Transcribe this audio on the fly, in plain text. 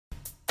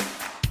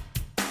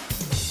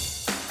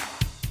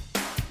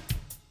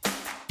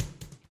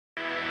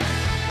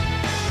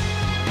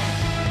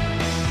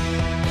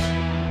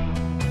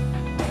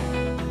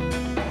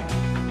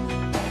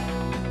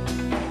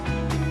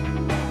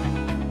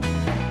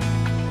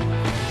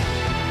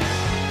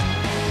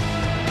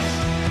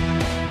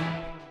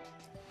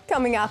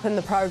Coming up in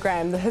the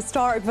program, the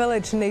historic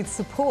village needs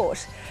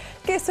support.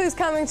 Guess who's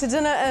coming to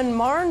dinner in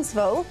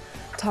Morrinsville?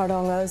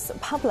 Tauranga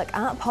public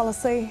art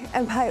policy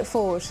and Pay It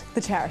Forward,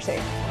 the charity.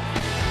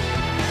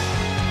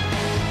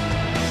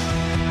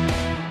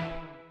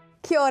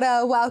 Kia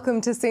ora,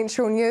 welcome to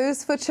Central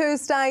News for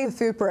Tuesday,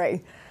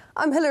 February.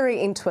 I'm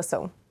Hilary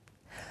Entwistle.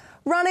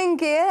 Running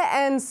gear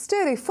and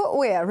sturdy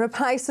footwear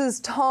replaces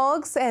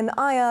togs and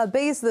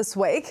IRBs this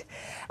week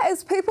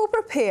as people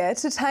prepare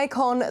to take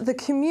on the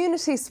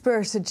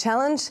community-spirited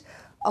challenge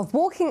of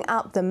walking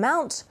up the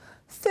Mount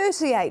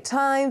 38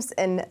 times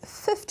in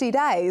 50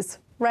 days,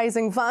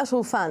 raising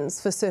vital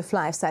funds for surf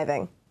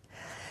lifesaving.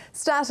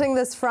 Starting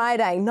this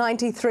Friday,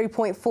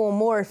 93.4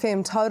 More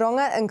FM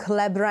Tauranga, in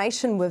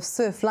collaboration with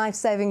Surf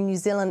Lifesaving New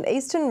Zealand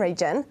Eastern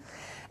Region,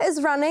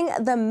 is running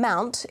the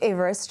Mount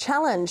Everest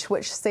Challenge,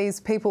 which sees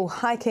people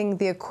hiking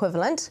the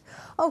equivalent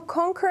of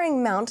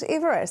conquering Mount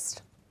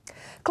Everest.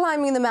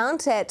 Climbing the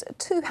mount at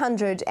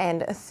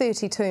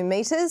 232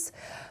 metres,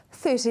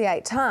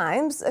 38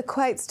 times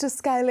equates to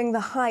scaling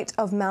the height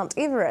of Mount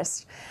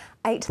Everest,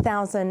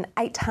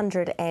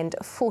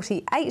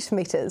 8,848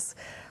 metres,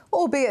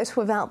 albeit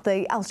without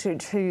the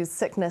altitude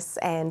sickness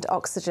and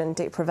oxygen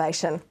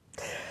deprivation.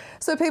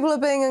 So people are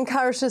being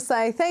encouraged to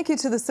say thank you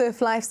to the surf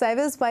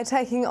lifesavers by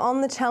taking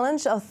on the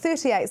challenge of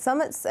 38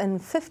 summits in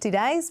 50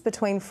 days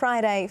between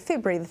Friday,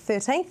 February the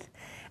 13th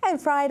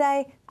and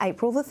Friday,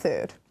 April the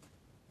 3rd.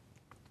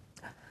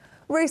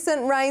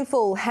 Recent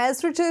rainfall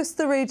has reduced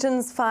the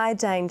region's fire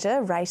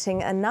danger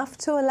rating enough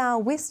to allow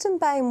Western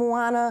Bay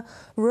Moana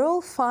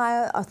Rural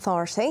Fire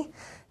Authority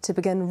to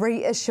begin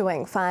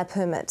reissuing fire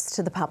permits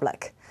to the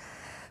public.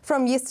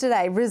 From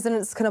yesterday,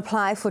 residents can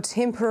apply for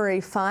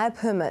temporary fire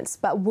permits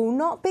but will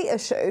not be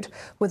issued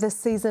with a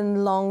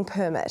season-long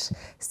permit,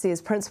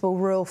 says Principal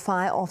Rural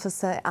Fire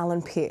Officer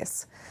Alan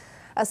Pearce.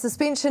 A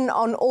suspension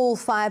on all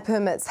fire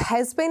permits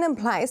has been in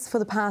place for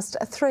the past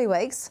 3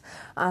 weeks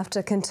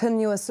after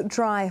continuous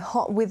dry,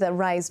 hot weather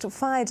raised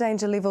fire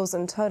danger levels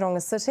in Tauranga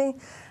City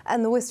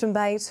and the Western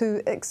Bay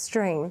to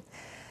extreme.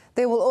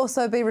 There will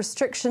also be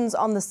restrictions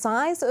on the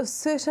size of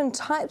certain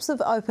types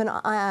of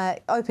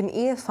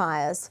open-air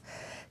fires.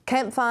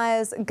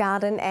 Campfires,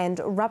 garden and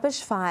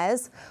rubbish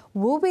fires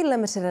will be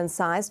limited in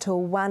size to a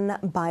 1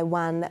 by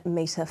 1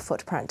 metre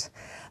footprint.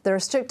 The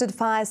restricted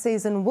fire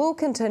season will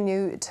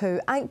continue to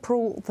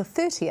April the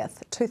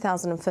 30th,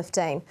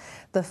 2015.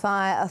 The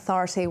Fire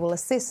Authority will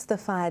assess the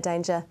fire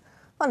danger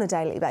on a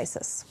daily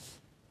basis.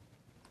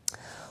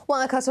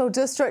 Waikato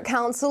District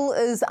Council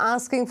is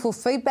asking for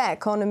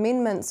feedback on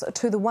amendments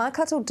to the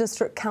Waikato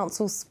District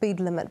Council speed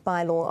limit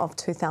bylaw of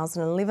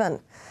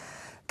 2011.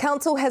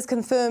 Council has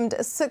confirmed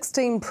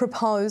 16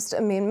 proposed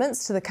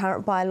amendments to the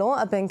current bylaw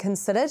are being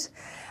considered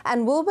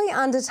and will be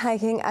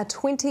undertaking a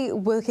 20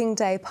 working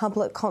day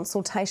public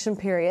consultation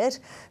period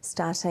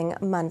starting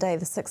Monday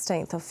the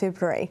 16th of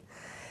February.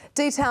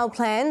 Detailed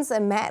plans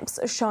and maps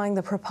showing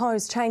the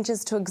proposed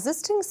changes to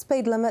existing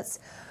speed limits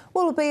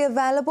will be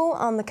available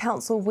on the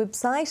council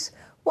website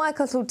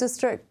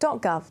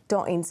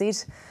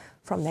waikatodistrict.gov.nz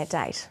from that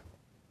date.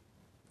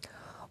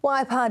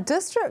 Waipa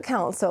District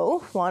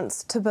Council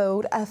wants to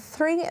build a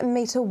 3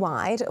 metre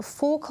wide,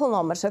 4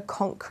 kilometre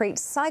concrete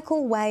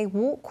cycleway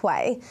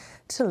walkway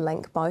to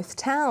link both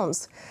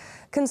towns.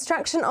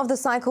 Construction of the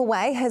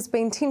cycleway has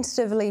been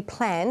tentatively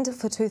planned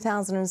for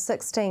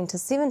 2016 to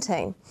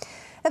 17.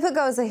 If it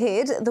goes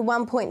ahead, the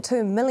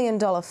 $1.2 million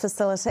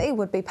facility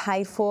would be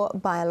paid for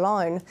by a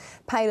loan,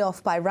 paid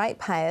off by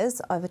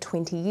ratepayers over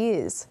 20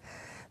 years.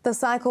 The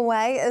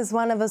cycleway is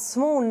one of a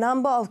small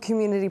number of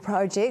community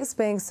projects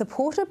being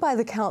supported by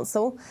the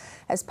council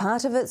as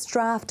part of its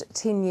draft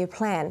 10-year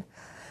plan.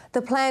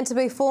 The plan, to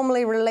be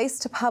formally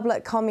released to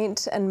public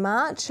comment in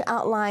March,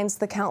 outlines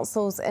the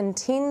council's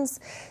intents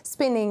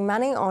spending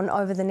money on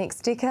over the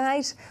next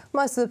decade.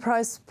 Most of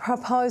the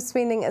proposed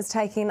spending is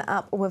taken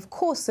up with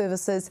core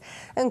services,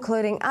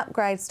 including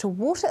upgrades to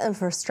water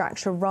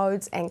infrastructure,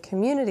 roads and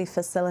community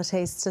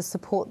facilities to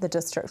support the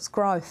district's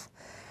growth.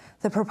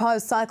 The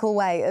proposed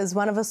cycleway is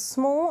one of a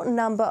small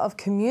number of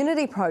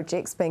community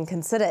projects being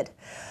considered,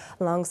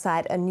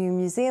 alongside a new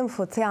museum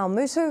for Te Ao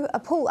Mutu, a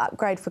pool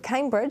upgrade for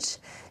Cambridge,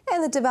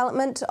 and the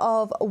development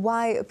of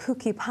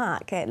Waipuke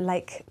Park at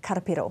Lake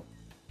Karapiro.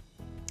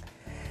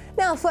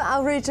 Now for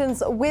our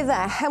region's weather,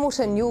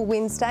 Hamilton, your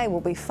Wednesday will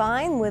be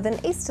fine with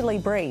an easterly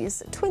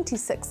breeze,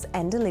 26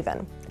 and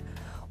 11.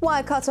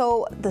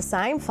 Waikato, the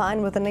same,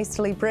 fine with an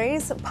easterly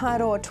breeze.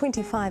 Paeroa,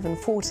 25 and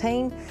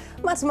 14.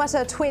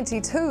 Matamata,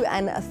 22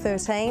 and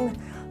 13.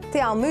 Te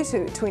Ao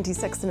Mutu,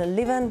 26 and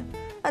 11.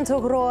 And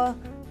Tokoroa,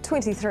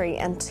 23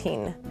 and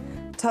 10.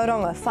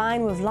 Tauranga,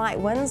 fine with light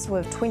winds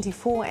with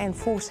 24 and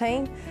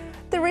 14.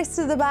 The rest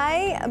of the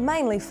bay,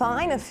 mainly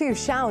fine, a few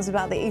showers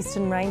about the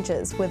eastern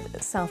ranges with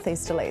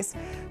southeasterlies.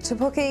 Te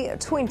Puke,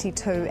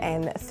 22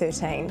 and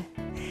 13.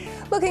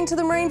 Looking to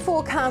the marine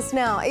forecast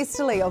now,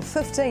 easterly of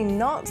 15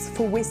 knots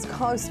for west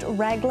coast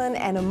Raglan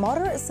and a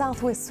moderate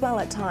southwest swell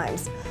at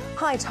times.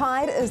 High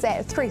tide is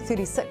at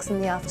 3:36 in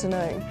the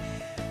afternoon.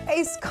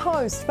 East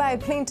coast, bay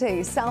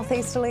plenty,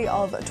 southeasterly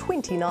of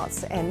 20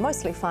 knots and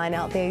mostly fine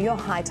out there. Your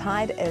high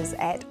tide is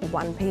at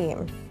 1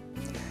 p.m.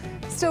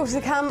 Still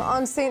to come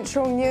on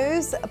Central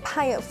News,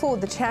 pay it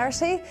forward the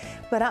charity.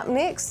 But up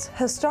next,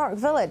 Historic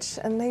Village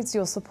and needs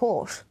your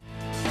support.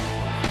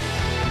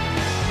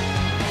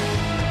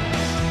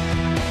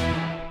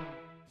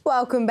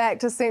 Welcome back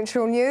to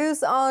Central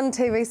News on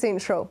TV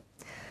Central.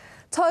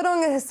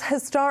 Tauranga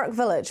Historic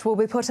Village will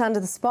be put under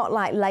the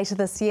spotlight later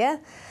this year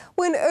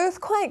when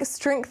earthquake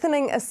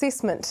strengthening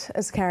assessment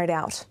is carried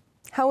out.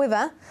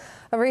 However,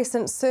 a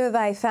recent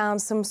survey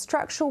found some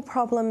structural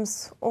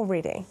problems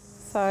already.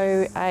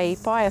 So a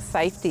fire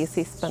safety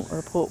assessment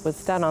report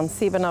was done on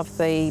 7 of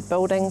the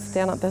buildings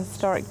down at the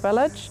Historic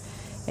Village,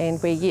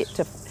 and we're yet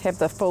to have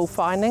the full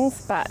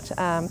findings, but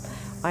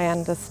I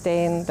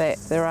understand that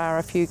there are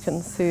a few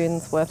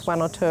concerns with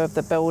 1 or 2 of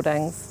the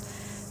buildings.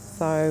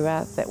 So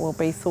that will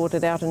be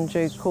sorted out in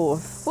due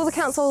course. Will the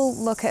council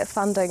look at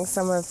funding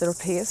some of the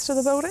repairs to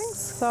the buildings?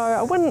 So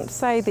I wouldn't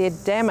say they're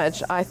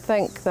damaged. I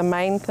think the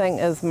main thing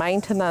is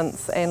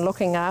maintenance and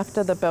looking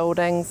after the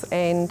buildings,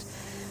 and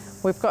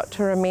we've got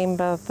to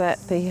remember that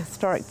the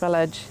Historic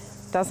Village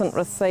doesn't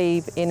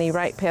receive any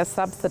ratepayer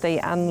subsidy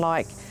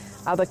unlike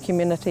other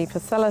community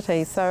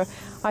facilities. So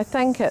I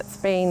think it's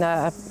been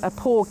a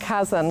poor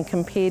cousin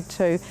compared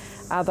to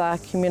other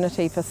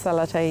community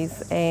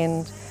facilities,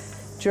 and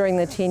during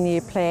the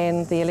 10-year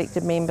plan, the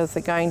elected members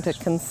are going to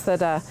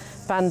consider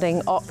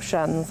funding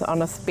options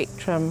on a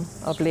spectrum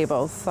of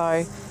levels.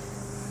 So,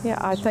 yeah,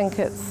 I think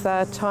it's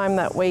time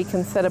that we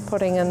consider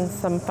putting in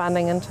some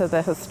funding into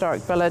the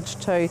Historic Village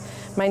to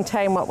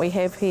maintain what we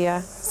have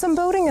here. Some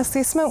building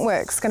assessment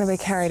work's going to be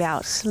carried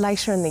out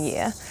later in the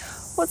year.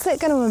 What's that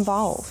going to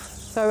involve?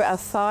 So a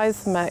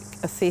seismic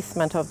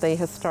assessment of the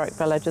Historic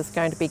Village is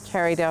going to be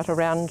carried out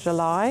around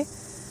July.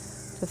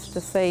 Just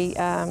to see,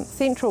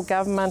 central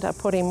government are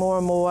putting more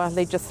and more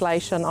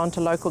legislation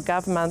onto local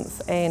governments,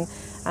 and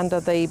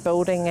under the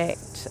Building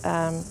Act,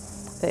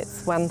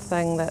 that's one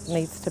thing that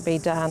needs to be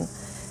done.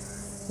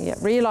 Yeah,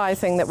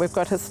 realising that we've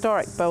got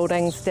historic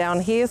buildings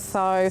down here,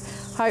 so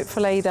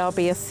hopefully they'll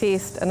be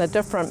assessed in a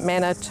different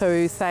manner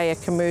to, say, a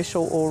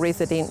commercial or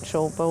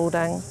residential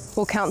building.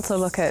 Will council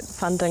look at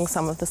funding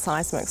some of the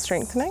seismic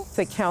strengthening?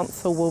 The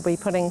council will be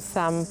putting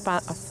some,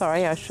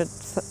 I should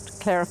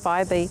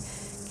clarify, the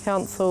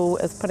council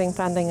is putting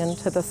funding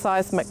into the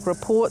seismic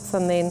reports,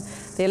 and then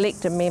the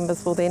elected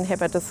members will then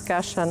have a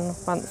discussion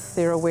once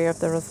they're aware of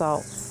the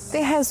results.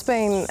 There has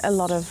been a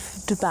lot of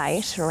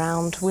debate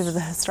around whether the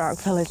Historic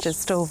Village is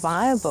still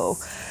viable.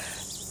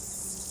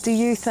 Do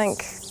you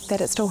think that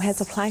it still has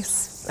a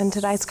place in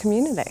today's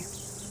community?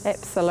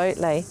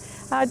 Absolutely.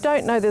 I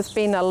don't know there's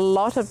been a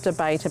lot of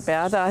debate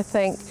about it. I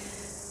think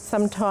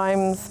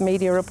sometimes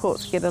media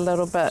reports get a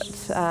little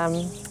bit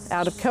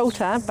out of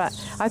kilter, but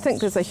I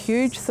think there's a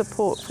huge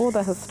support for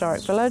the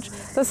Historic Village.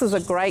 This is a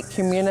great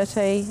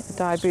community, a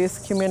diverse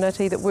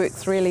community that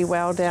works really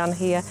well down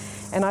here,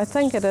 and I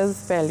think it is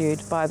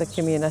valued by the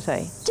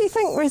community. Do you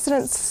think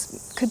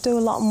residents could do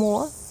a lot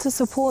more to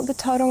support the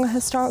Tauranga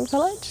Historic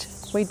Village?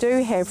 We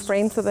do have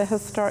Friends of the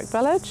Historic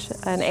Village,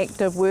 an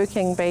active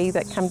working bee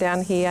that come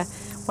down here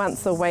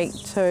once a week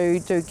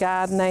to do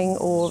gardening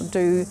or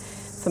do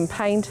some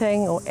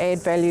painting or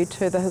add value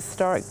to the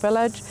Historic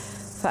Village,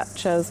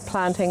 such as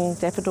planting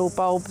daffodil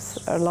bulbs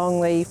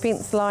along the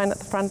fence line at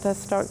the front of the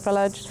Historic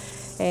Village,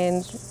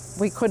 and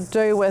we could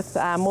do with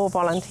more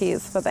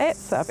volunteers for that,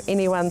 so if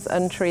anyone's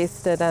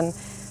interested in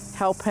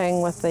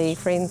helping with the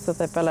Friends of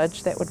the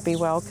Village, that would be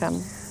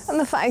welcome. In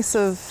the face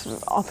of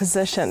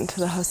opposition to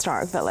the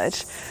Historic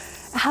Village,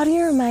 how do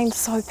you remain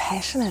so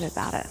passionate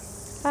about it?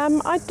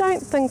 I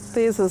don't think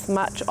there's as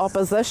much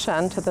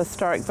opposition to the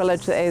Historic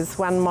Village as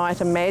one might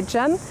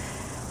imagine.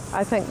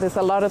 I think there's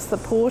a lot of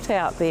support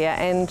out there,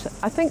 and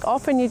I think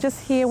often you just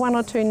hear 1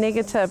 or 2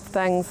 negative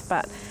things,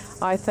 but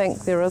I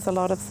think there is a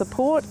lot of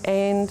support,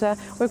 and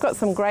we've got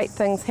some great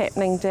things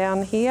happening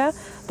down here.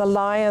 The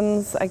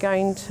Lions are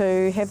going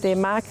to have their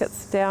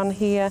markets down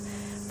here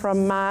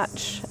from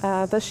March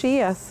this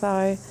year,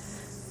 so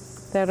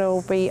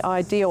that'll be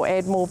ideal,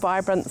 add more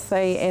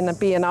vibrancy and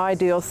be an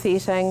ideal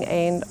setting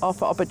and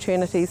offer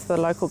opportunities for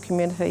the local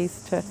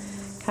communities to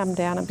come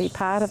down and be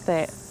part of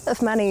that.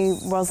 If money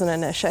wasn't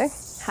an issue,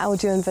 how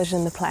would you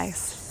envision the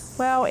place?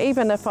 Well,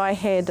 even if I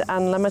had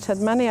unlimited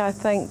money, I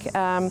think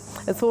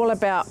it's all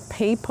about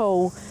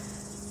people,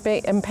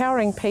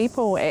 empowering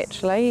people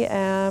actually.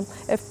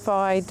 If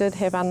I did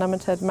have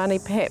unlimited money,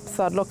 perhaps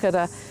I'd look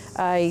at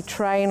a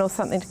train or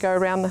something to go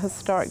around the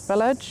Historic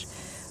Village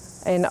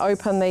and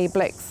open the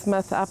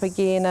blacksmith up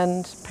again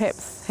and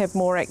perhaps have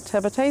more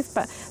activities,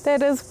 but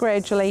that is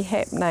gradually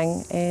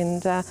happening,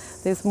 and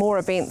there's more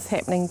events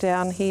happening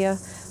down here.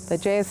 The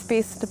Jazz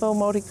Festival,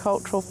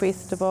 Multicultural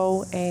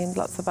Festival, and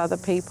lots of other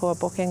people are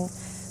booking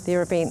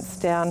their events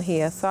down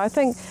here. So I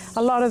think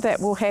a lot of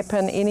that will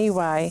happen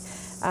anyway.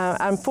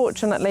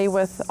 Unfortunately,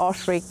 with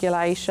OSH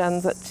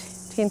regulations, it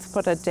tends to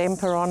put a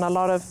damper on a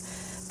lot of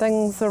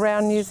things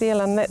around New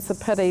Zealand. That's a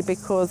pity,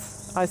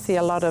 because I see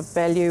a lot of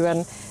value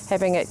in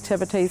having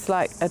activities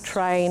like a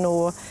train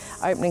or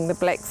opening the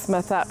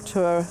blacksmith up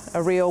to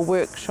a real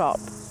workshop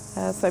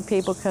so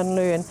people can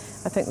learn.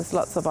 I think there's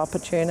lots of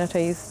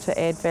opportunities to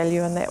add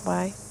value in that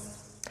way.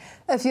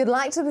 If you'd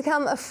like to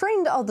become a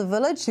friend of the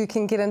village, you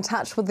can get in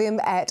touch with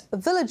them at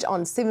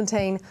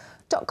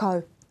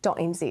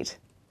villageon17.co.nz.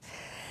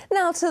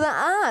 Now to the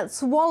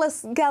arts.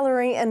 Wallace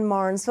Gallery in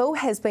Morrinsville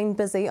has been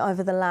busy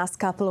over the last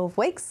couple of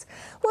weeks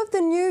with the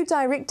new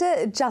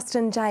director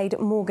Justin Jade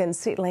Morgan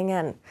settling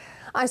in.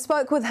 I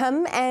spoke with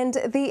him and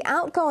the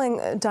outgoing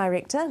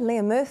director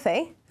Leah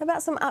Murphy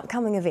about some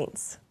upcoming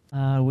events.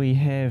 We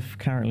have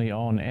currently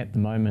on at the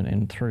moment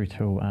and through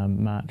till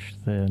March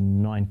the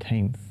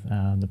 19th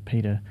the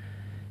Peter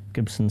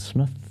Gibson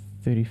Smith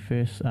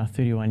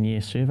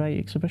 31-year survey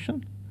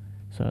exhibition.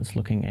 So it's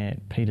looking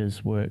at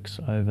Peter's works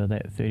over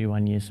that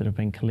 31 years that have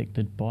been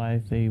collected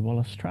by the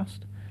Wallace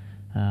Trust.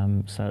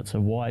 So it's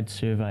a wide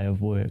survey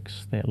of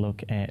works that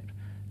look at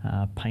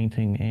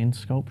painting and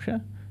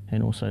sculpture,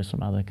 and also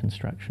some other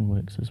construction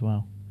works as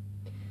well.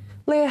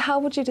 Leah, how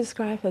would you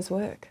describe his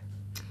work?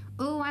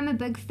 Oh, I'm a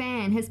big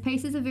fan. His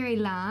pieces are very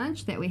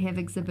large that we have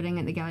exhibiting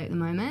at the gallery at the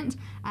moment.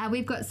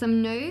 We've got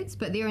some nudes,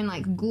 but they're in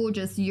like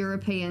gorgeous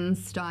European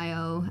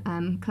style,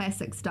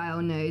 classic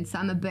style nudes. So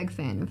I'm a big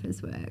fan of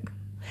his work.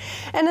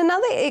 And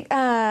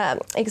another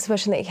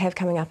exhibition that you have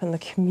coming up in the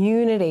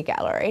community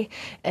gallery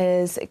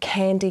is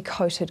Candy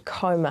Coated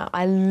Coma.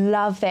 I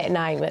love that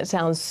name, it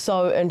sounds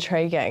so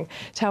intriguing.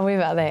 Tell me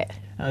about that.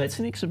 It's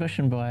an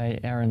exhibition by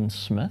Aaron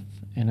Smith,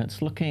 and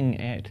it's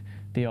looking at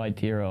the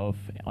idea of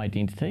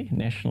identity,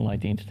 national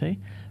identity,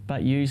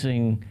 but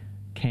using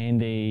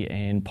candy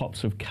and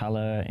pops of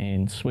colour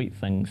and sweet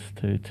things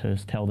to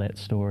tell that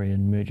story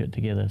and merge it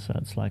together. So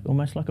it's like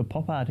almost like a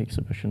pop art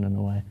exhibition in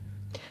a way.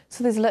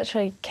 So there's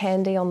literally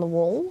candy on the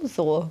walls,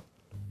 or?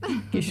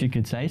 Guess you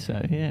could say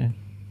so, yeah.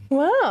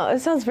 Wow, it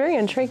sounds very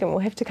intriguing. We'll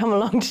have to come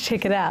along to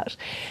check it out.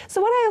 So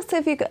what else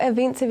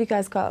events have you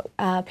guys got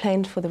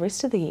planned for the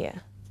rest of the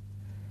year?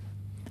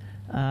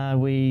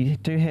 We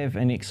do have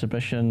an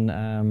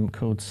exhibition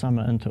called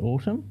Summer into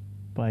Autumn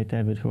by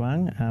David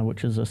Huang,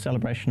 which is a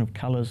celebration of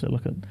colours that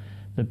look at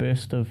the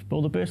burst of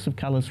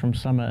colours from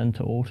summer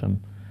into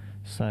autumn.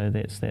 So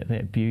that's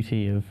that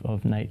beauty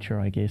of nature,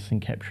 I guess, and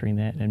capturing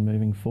that and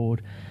moving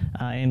forward.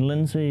 And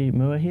Lindsay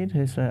Muirhead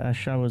has a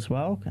show as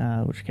well,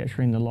 which is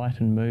capturing the light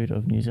and mood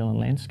of New Zealand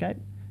landscape,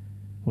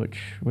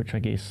 which I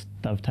guess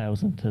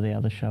dovetails into the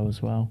other show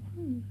as well.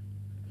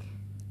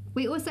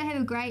 We also have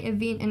a great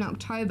event in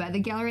October. The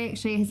gallery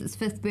actually has its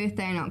 5th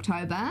birthday in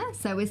October,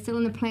 so we're still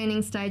in the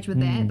planning stage with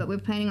that, but we're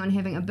planning on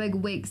having a big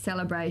week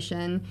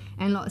celebration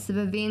and lots of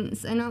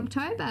events in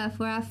October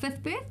for our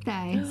 5th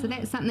birthday. So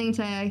that's something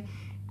to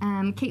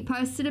keep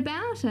posted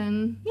about,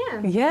 and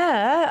yeah.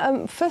 Yeah,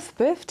 5th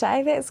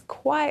birthday, that's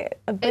quite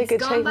a big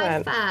achievement. It's gone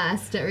by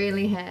fast, it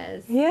really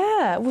has.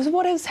 Yeah,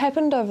 what has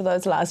happened over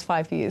those last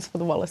 5 years for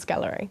the Wallace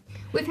Gallery?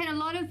 We've had a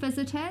lot of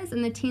visitors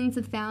in the tens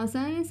of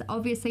thousands,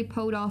 obviously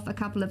pulled off a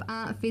couple of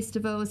art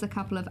festivals, a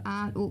couple of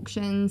art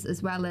auctions,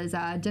 as well as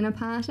a dinner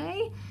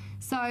party.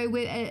 So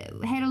we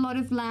had a lot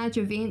of large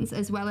events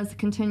as well as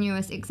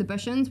continuous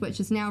exhibitions, which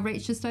has now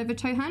reached just over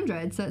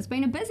 200. So it's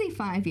been a busy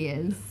 5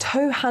 years.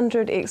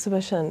 200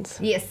 exhibitions?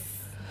 Yes.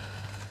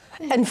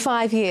 In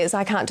 5 years,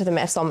 I can't do the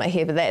maths on my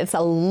head, but that's a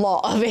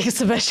lot of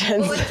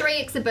exhibitions. Well, with 3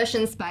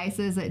 exhibition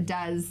spaces, it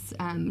does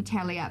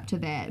tally up to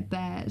that.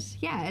 But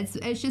yeah,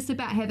 it's just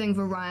about having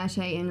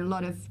variety and a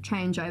lot of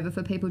changeover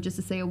for people just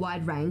to see a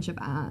wide range of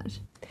art.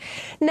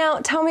 Now,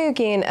 tell me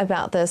again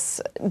about this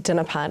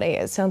dinner party.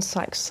 It sounds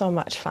like so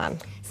much fun.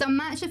 So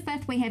March the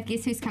 5th, we have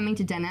Guess Who's Coming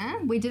to Dinner.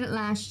 We did it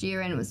last year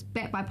and it was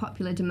backed by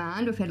popular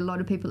demand. We've had a lot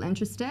of people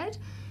interested.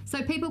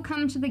 So people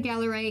come to the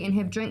gallery and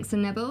have drinks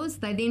and nibbles.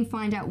 They then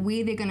find out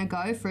where they're going to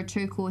go for a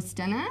 2-course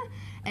dinner.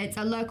 It's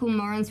a local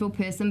Morrinsville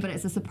person, but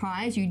it's a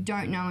surprise. You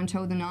don't know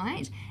until the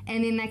night.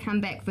 And then they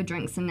come back for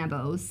drinks and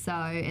nibbles. So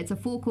it's a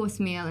 4-course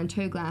meal and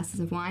 2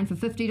 glasses of wine for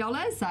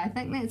 $50. So I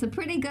think that's a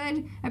pretty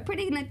good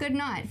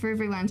night for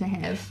everyone to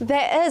have.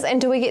 That is. And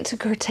do we get to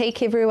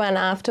critique everyone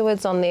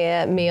afterwards on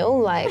their meal,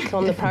 like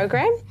on the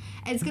program?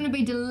 It's going to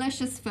be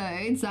delicious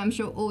food, so I'm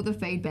sure all the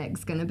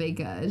feedback's going to be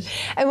good.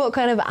 And what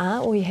kind of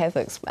art will you have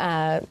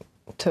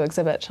to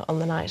exhibit on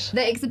the night?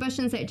 The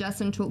exhibitions that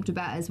Justin talked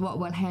about is what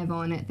we'll have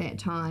on at that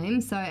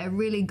time, so a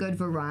really good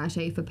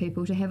variety for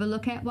people to have a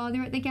look at while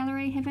they're at the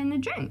gallery having a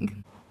drink.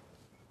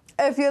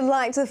 If you'd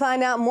like to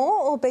find out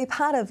more or be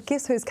part of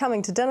Guess Who's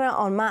Coming to Dinner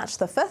on March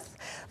the 5th,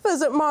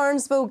 visit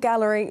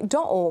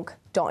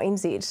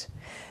morrinsvillegallery.org.nz.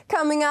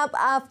 Coming up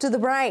after the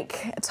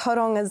break,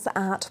 Tauronga's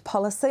art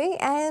policy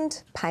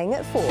and paying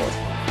it forward.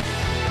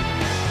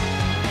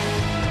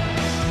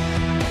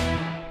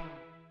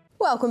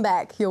 Welcome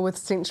back, you're with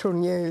Central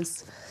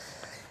News.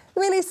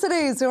 Many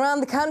cities around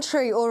the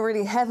country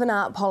already have an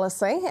art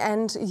policy,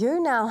 and you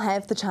now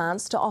have the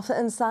chance to offer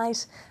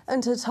insight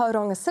into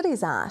Tauranga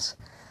City's art.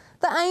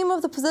 The aim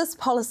of this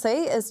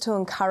policy is to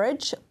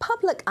encourage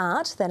public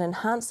art that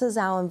enhances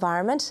our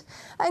environment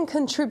and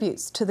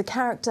contributes to the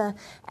character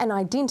and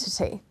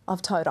identity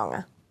of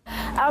Tauranga.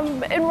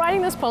 In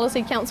writing this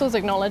policy, Council is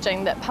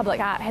acknowledging that public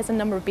art has a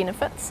number of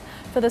benefits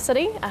for the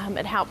city.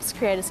 It helps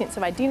create a sense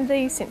of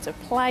identity, sense of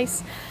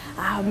place.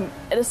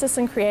 It assists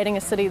in creating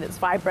a city that's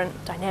vibrant,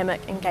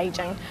 dynamic,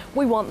 engaging.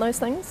 We want those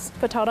things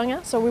for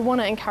Tauranga, so we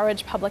want to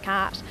encourage public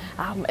art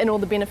and all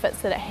the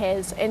benefits that it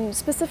has, and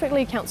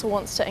specifically Council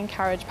wants to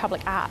encourage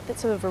public art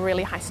that's of a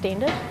really high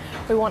standard.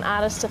 We want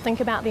artists to think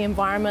about the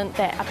environment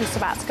that a piece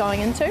of art's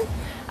going into.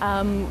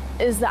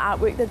 Is the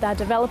artwork that they're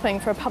developing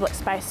for a public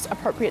space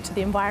appropriate to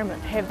the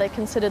environment? Have they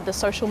considered the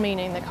social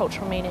meaning, the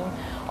cultural meaning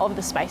of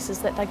the spaces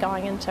that they're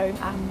going into?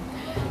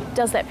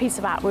 Does that piece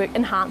of artwork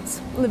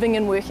enhance living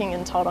and working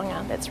in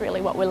Tauranga? That's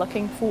really what we're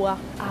looking for.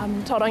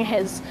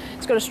 Tauranga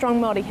it's got a strong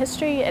Māori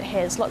history, it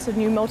has lots of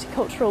new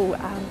multicultural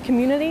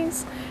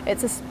communities.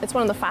 It's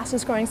one of the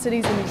fastest growing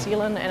cities in New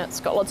Zealand, and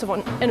it's got lots of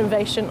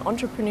innovation,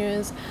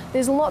 entrepreneurs.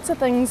 There's lots of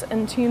things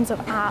in terms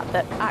of art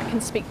that art can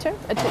speak to.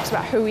 It talks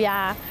about who we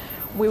are,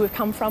 where we've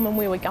come from and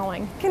where we're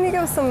going. Can you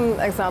give us some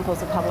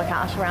examples of public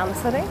art around the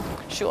city?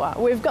 Sure.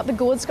 We've got the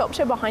gourd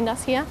sculpture behind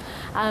us here.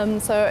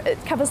 So it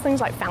covers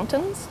things like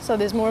fountains, so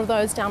there's more of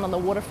those down on the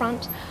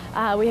waterfront.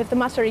 We have the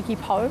Matariki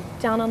Po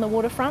down on the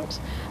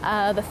waterfront,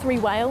 the three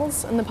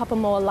whales in the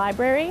Papamoa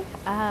Library,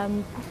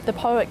 the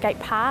Po at Gate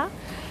Pa,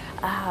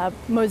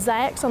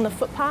 mosaics on the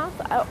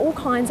footpath, all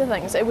kinds of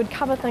things. It would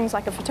cover things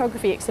like a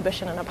photography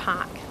exhibition in a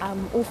park,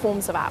 all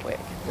forms of artwork.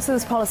 So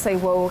this policy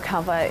will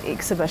cover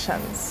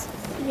exhibitions?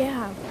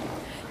 Yeah.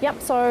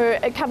 Yep, so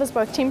it covers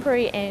both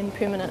temporary and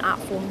permanent art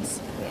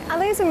forms. Are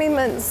these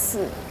amendments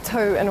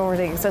to an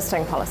already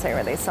existing policy, or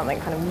are these something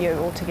kind of new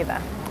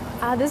altogether?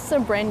 This is a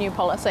brand new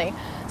policy,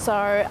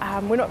 so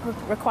we're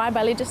not required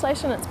by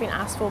legislation. It's been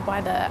asked for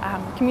by the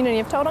community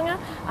of Tauranga,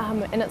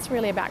 and it's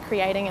really about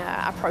creating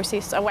a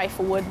process, a way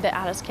forward that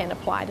artists can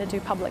apply to do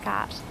public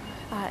art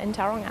in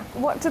Tauranga.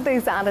 What did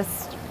these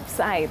artists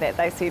say that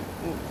they said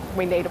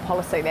we need a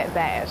policy that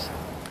bad?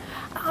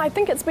 I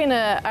think it's been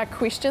a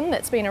question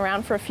that's been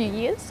around for a few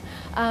years.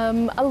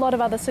 A lot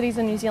of other cities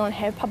in New Zealand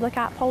have public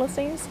art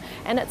policies,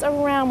 and it's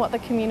around what the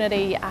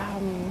community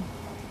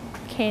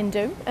can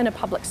do in a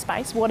public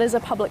space. What is a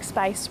public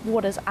space?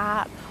 What is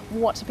art?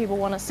 What do people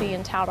want to see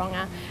in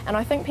Tauranga? And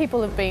I think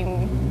people have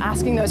been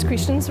asking those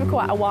questions for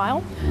quite a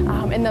while,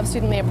 and they've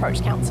certainly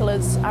approached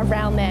councillors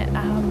around that,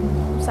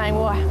 saying,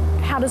 well,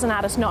 how does an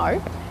artist know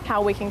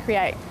how we can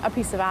create a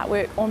piece of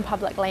artwork on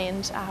public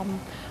land?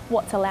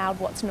 What's allowed,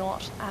 what's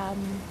not,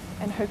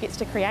 and who gets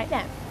to create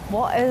that.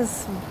 What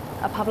is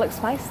a public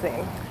space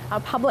then? A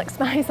public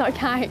space,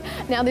 okay.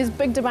 Now there's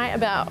big debate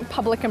about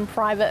public and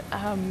private,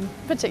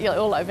 particularly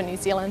all over New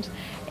Zealand.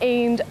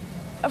 And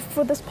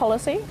for this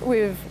policy,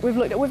 we've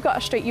got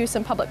a street use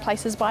and public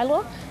places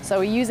bylaw, so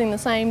we're using the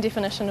same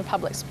definition of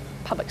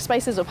public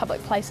spaces or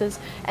public places,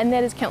 and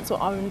that is council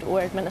owned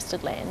or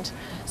administered land.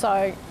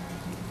 So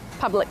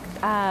public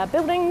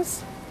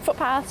buildings,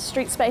 footpaths,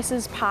 street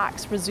spaces,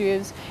 parks,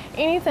 reserves,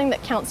 anything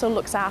that council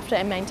looks after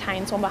and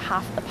maintains on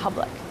behalf of the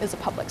public is a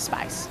public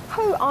space.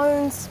 Who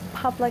owns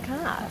public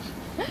art?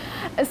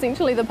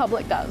 Essentially the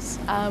public does.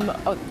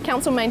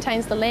 Council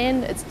maintains the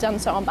land, it's done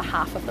so on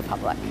behalf of the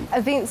public.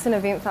 Events and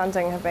event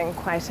funding have been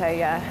quite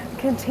a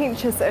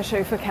contentious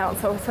issue for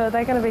council, so are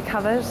they going to be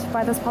covered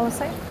by this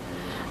policy?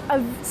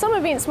 Some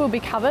events will be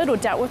covered or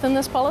dealt with in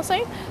this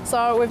policy,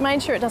 so we've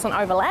made sure it doesn't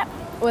overlap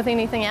with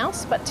anything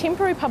else, but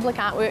temporary public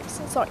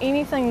artworks, so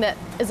anything that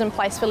is in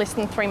place for less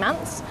than 3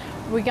 months,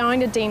 we're going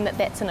to deem that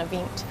that's an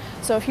event.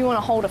 So if you want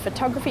to hold a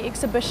photography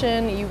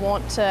exhibition, you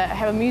want to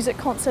have a music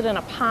concert in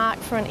a park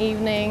for an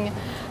evening,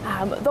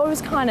 those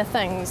kind of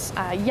things,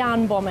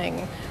 yarn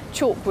bombing,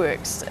 chalk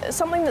works,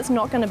 something that's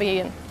not going to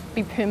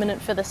be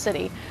permanent for the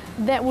city,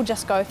 that will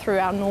just go through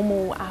our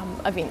normal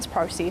events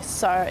process.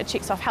 So it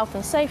checks off health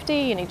and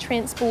safety, any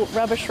transport,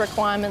 rubbish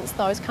requirements,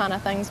 those kind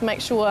of things.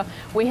 Make sure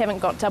we haven't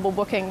got double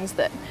bookings,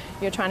 that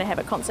you're trying to have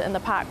a concert in the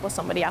park while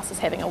somebody else is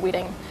having a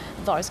wedding,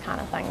 those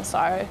kind of things.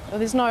 So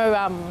there's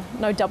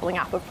no doubling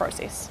up of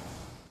process.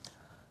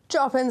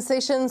 Drop-in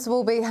sessions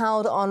will be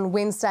held on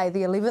Wednesday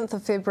the 11th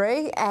of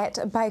February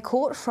at Bay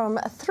Court from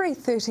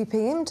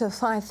 3:30pm to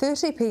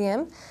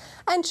 5:30pm,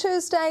 and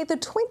Tuesday the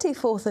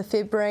 24th of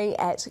February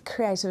at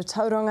Creative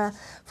Tauranga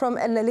from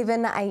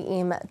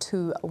 11am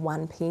to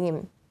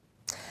 1pm.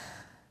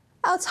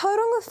 Our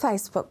Tauranga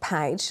Facebook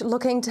page,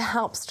 looking to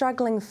help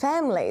struggling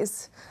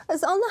families,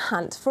 is on the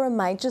hunt for a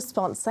major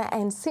sponsor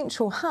and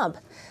central hub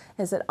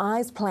as it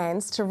eyes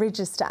plans to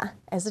register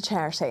as a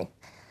charity.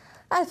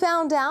 I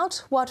found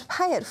out what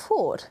Pay It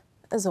Forward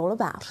is all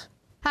about.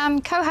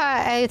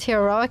 Koha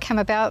Aotearoa came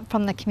about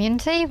from the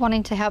community,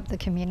 wanting to help the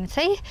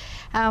community.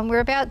 We're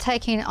about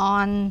taking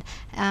on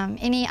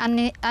any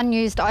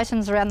unused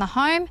items around the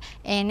home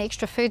and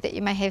extra food that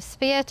you may have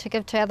spare to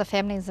give to other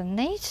families in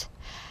need.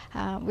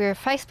 We're a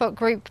Facebook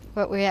group,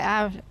 but we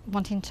are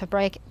wanting to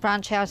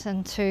branch out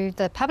into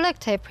the public,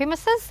 to have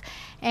premises,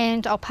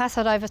 and I'll pass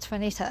it over to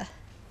Anita.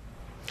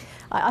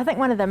 I think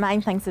one of the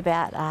main things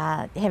about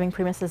having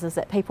premises is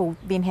that people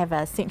then have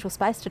a central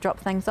space to drop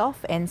things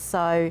off, and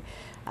so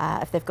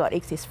if they've got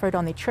excess fruit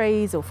on their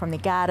trees or from their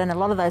garden, a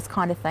lot of those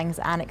kind of things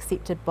aren't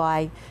accepted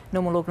by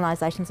normal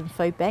organisations and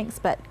food banks,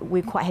 but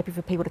we're quite happy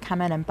for people to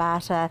come in and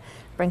barter,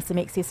 bring some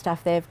excess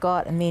stuff they've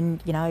got, and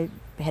then, you know,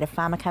 we had a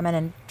farmer come in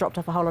and dropped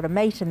off a whole lot of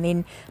meat and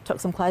then took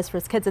some clothes for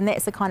his kids, and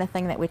that's the kind of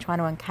thing that we're trying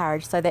to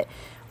encourage, so that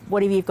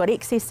whatever you've got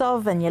excess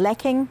of and you're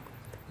lacking,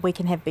 we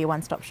can be a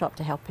one-stop shop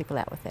to help people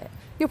out with that.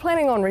 You're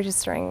planning on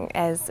registering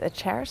as a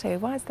charity.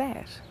 Why is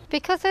that?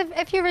 Because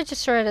if you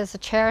register it as a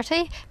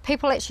charity,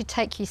 people actually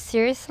take you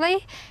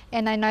seriously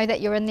and they know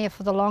that you're in there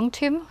for the long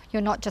term.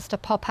 You're not just a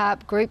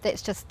pop-up group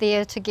that's just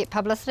there to get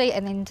publicity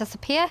and then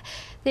disappear.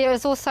 There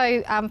is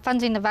also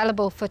funding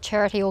available for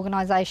charity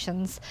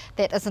organisations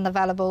that isn't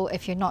available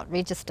if you're not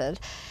registered.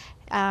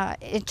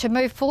 To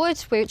move forward,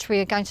 which we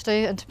are going to do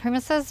into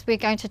premises, we're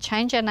going to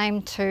change our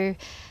name to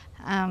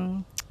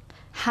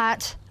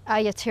Heart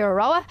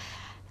Aotearoa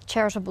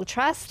Charitable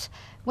Trust,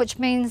 which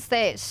means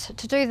that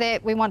to do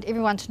that we want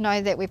everyone to know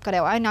that we've got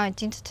our own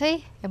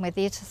identity and we're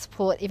there to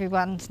support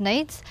everyone's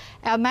needs.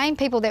 Our main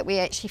people that we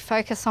actually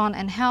focus on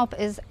and help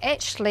is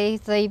actually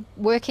the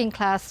working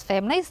class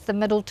families, the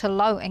middle to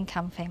low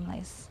income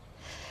families,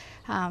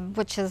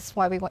 which is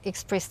why we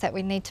express that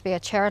we need to be a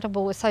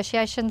charitable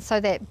association so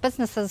that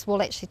businesses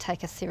will actually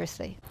take us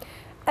seriously.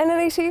 And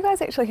Anita, you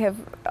guys actually have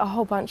a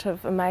whole bunch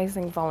of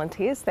amazing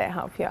volunteers that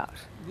help you out.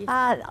 Yes.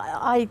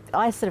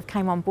 I sort of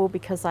came on board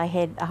because I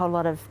had a whole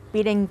lot of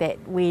bedding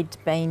that we'd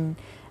been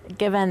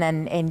given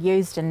and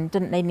used and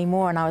didn't need any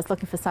more, and I was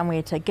looking for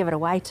somewhere to give it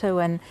away to,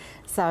 and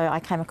so I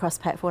came across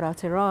Pay It Forward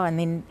Aotearoa and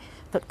then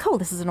thought, cool,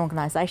 this is an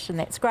organisation,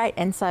 that's great,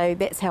 and so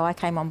that's how I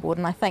came on board.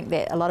 And I think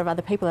that a lot of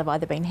other people have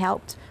either been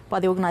helped by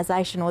the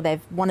organisation or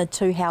they've wanted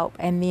to help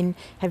and then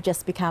have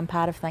just become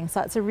part of things. So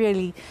it's a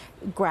really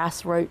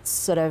grassroots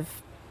sort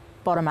of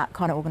bottom-up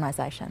kind of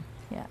organisation.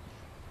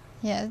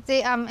 Yeah,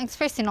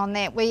 expressing on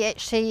that, we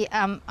actually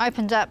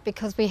opened up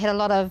because we had a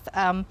lot of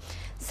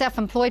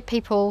self-employed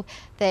people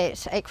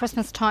that at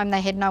Christmas time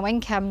they had no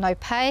income, no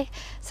pay,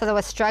 so they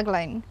were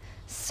struggling.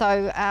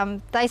 So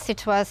they said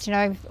to us, you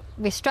know,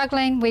 we're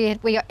struggling, we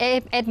are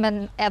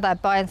admin other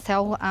buy and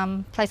sell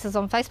places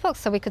on Facebook,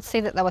 so we could see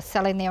that they were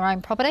selling their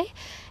own property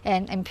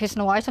and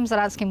personal items,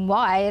 and asking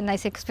why, and they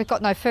said, because we've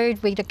got no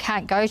food, we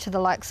can't go to the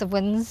likes of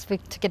Wynn's, to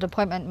get an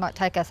appointment might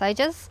take us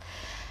ages.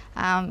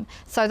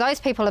 So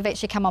those people have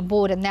actually come on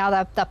board and now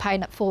they're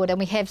paying it forward, and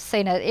we have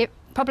seen it.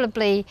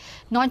 Probably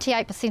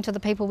 98% of the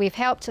people we've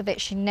helped have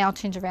actually now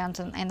turned around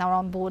and they're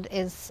on board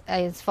as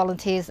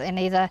volunteers, and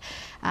either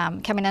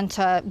coming in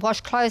to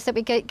wash clothes that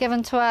we get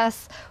given to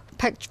us,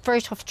 pick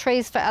fruit off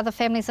trees for other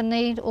families in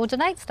need, or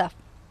donate stuff.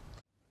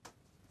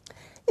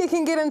 You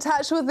can get in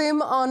touch with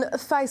them on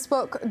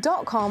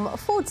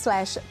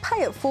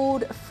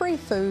facebook.com/payitforward free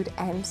food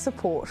and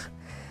support.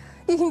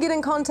 You can get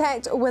in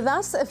contact with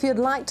us if you'd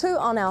like to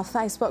on our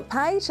Facebook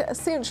page,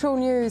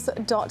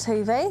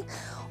 centralnews.tv,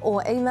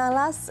 or email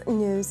us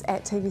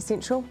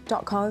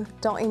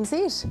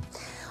news@tvcentral.co.nz.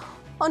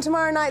 On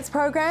tomorrow night's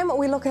programme,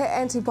 we look at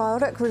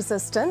antibiotic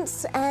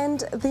resistance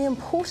and the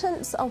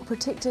importance of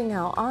protecting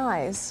our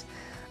eyes.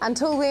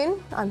 Until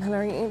then, I'm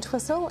Hilary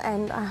Entwistle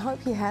and I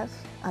hope you have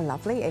a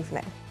lovely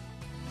evening.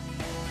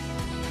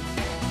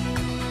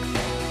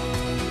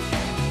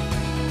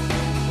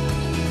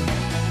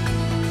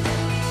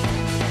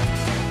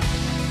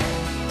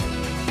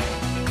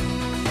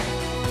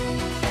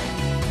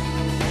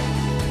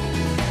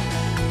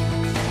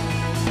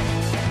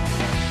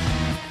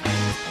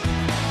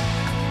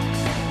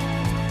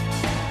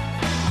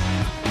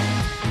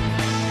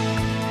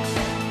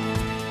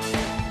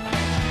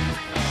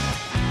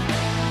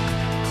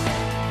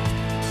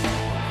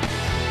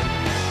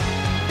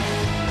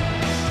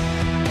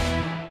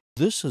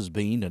 This has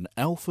been an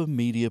Alpha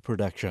Media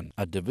production,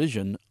 a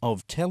division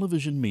of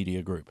Television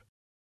Media Group.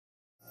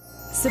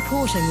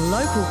 Supporting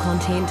local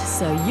content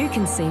so you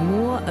can see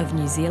more of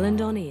New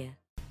Zealand on air.